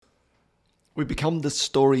We become the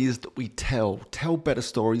stories that we tell. Tell better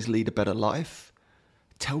stories, lead a better life.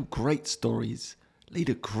 Tell great stories, lead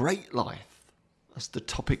a great life. That's the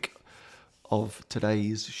topic of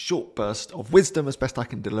today's short burst of wisdom as best I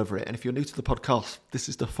can deliver it. And if you're new to the podcast, this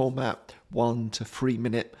is the format, 1 to 3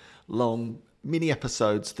 minute long mini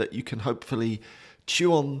episodes that you can hopefully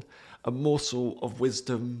chew on a morsel of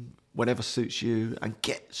wisdom whenever suits you and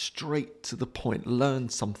get straight to the point, learn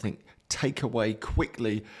something, take away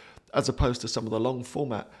quickly, as opposed to some of the long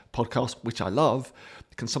format podcasts, which I love.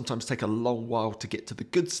 It can sometimes take a long while to get to the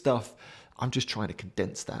good stuff. I'm just trying to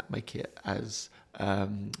condense that, make it as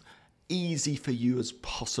easy for you as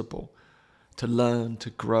possible to learn,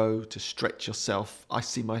 to grow, to stretch yourself. I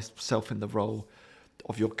see myself in the role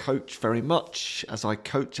of your coach very much. As I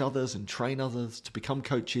coach others and train others to become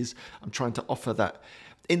coaches, I'm trying to offer that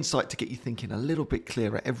insight to get you thinking a little bit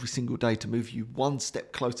clearer every single day, to move you one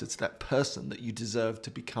step closer to that person that you deserve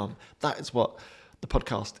to become. That is what the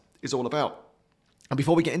podcast is all about. And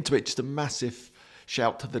before we get into it, just a massive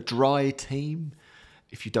shout to the Dry team.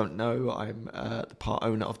 If you don't know, I'm the part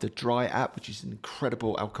owner of the Dry app, which is an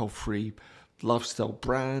incredible alcohol-free lifestyle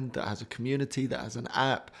brand that has a community, that has an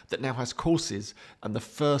app, that now has courses. And the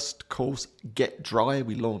first course, Get Dry,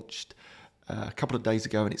 we launched a couple of days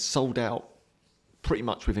ago, and it's sold out pretty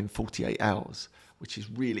much within 48 hours, which is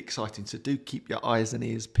really exciting. So do keep your eyes and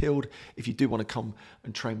ears peeled if you do want to come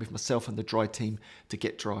and train with myself and the Dry team to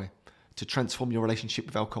get dry, to transform your relationship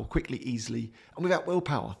with alcohol quickly, easily, and without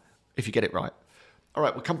willpower, if you get it right. All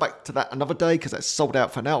right, we'll come back to that another day because that's sold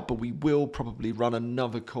out for now, but we will probably run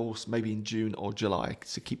another course maybe in June or July.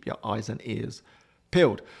 So keep your eyes and ears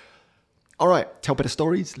peeled. All right, tell better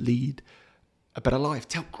stories, lead a better life.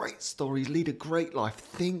 Tell great stories, lead a great life.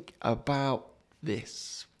 Think about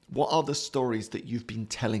this. What are the stories that you've been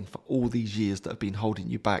telling for all these years that have been holding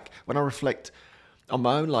you back? When I reflect on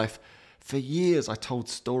my own life, for years I told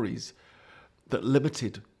stories that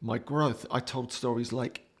limited my growth. I told stories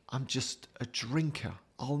like, I'm just a drinker.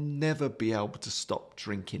 I'll never be able to stop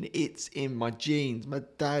drinking. It's in my genes. My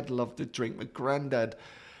dad loved to drink. My granddad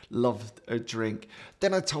loved a drink.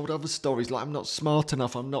 Then I told other stories like, I'm not smart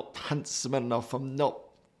enough. I'm not handsome enough. I'm not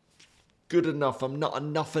good enough. I'm not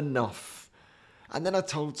enough. And then I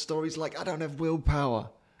told stories like, I don't have willpower.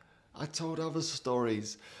 I told other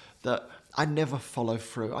stories that I never follow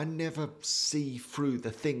through. I never see through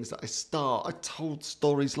the things that I start. I told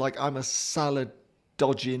stories like I'm a salad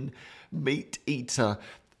dodging meat eater.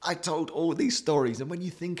 I told all these stories. And when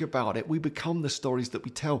you think about it, we become the stories that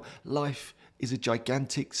we tell. Life is a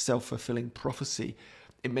gigantic self-fulfilling prophecy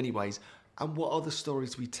in many ways. And what are the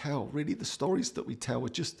stories we tell? Really, the stories that we tell are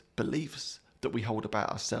just beliefs that we hold about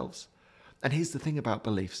ourselves. And here's the thing about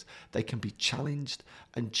beliefs. They can be challenged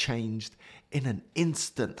and changed in an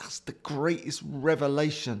instant. That's the greatest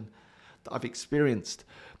revelation that I've experienced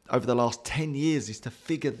over the last 10 years, is to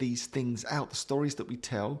figure these things out. The stories that we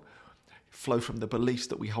tell flow from the beliefs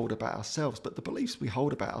that we hold about ourselves. But the beliefs we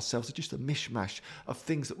hold about ourselves are just a mishmash of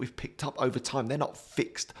things that we've picked up over time. They're not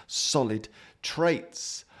fixed, solid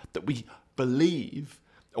traits that we believe,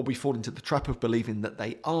 or we fall into the trap of believing that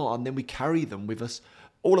they are, and then we carry them with us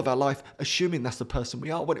all of our life, assuming that's the person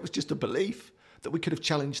we are, when it was just a belief that we could have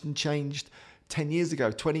challenged and changed 10 years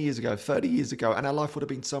ago, 20 years ago, 30 years ago, and our life would have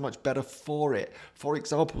been so much better for it. For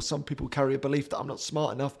example, some people carry a belief that I'm not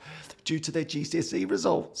smart enough due to their GCSE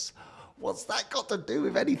results. What's that got to do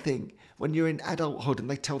with anything? When you're in adulthood and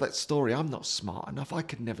they tell that story, I'm not smart enough, I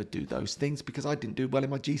could never do those things because I didn't do well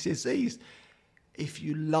in my GCSEs. If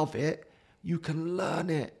you love it, you can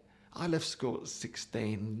learn it. I left school at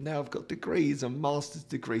 16. Now I've got degrees and master's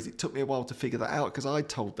degrees. It took me a while to figure that out because I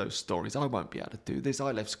told those stories. I won't be able to do this.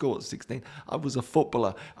 I left school at 16. I was a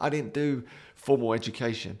footballer. I didn't do formal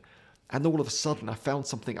education. And all of a sudden I found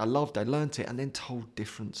something I loved. I learned it and then told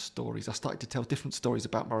different stories. I started to tell different stories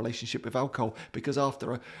about my relationship with alcohol because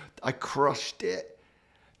after I crushed it,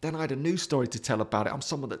 then I had a new story to tell about it. I'm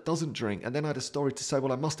someone that doesn't drink. And then I had a story to say,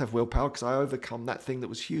 well, I must have willpower because I overcome that thing that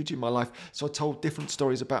was huge in my life. So I told different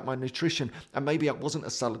stories about my nutrition. And maybe I wasn't a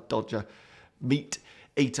salad dodger, meat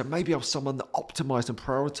eater. Maybe I was someone that optimized and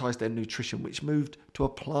prioritized their nutrition, which moved to a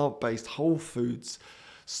plant-based, whole foods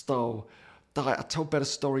style diet. I told better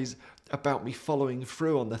stories about me following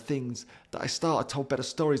through on the things that I start. I told better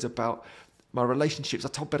stories about my relationships. I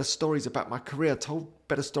told better stories about my career. I told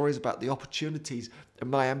better stories about the opportunities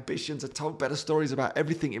and my ambitions. I told better stories about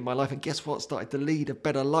everything in my life. And guess what? I started to lead a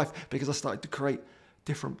better life because I started to create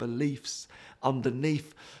different beliefs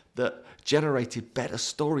underneath that generated better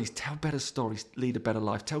stories. Tell better stories, lead a better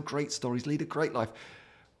life. Tell great stories, lead a great life.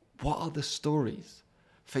 What are the stories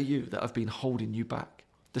for you that have been holding you back?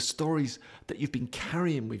 The stories that you've been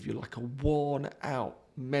carrying with you like a worn out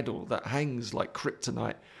medal that hangs like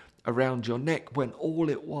kryptonite around your neck, when all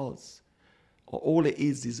it was, or all it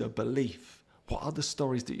is a belief. What are the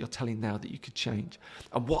stories that you're telling now that you could change?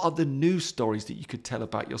 And what are the new stories that you could tell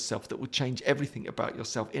about yourself that would change everything about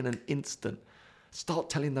yourself in an instant? Start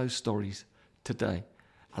telling those stories today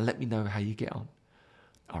and let me know how you get on.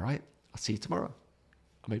 All right, I'll see you tomorrow.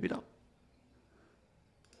 Or maybe not.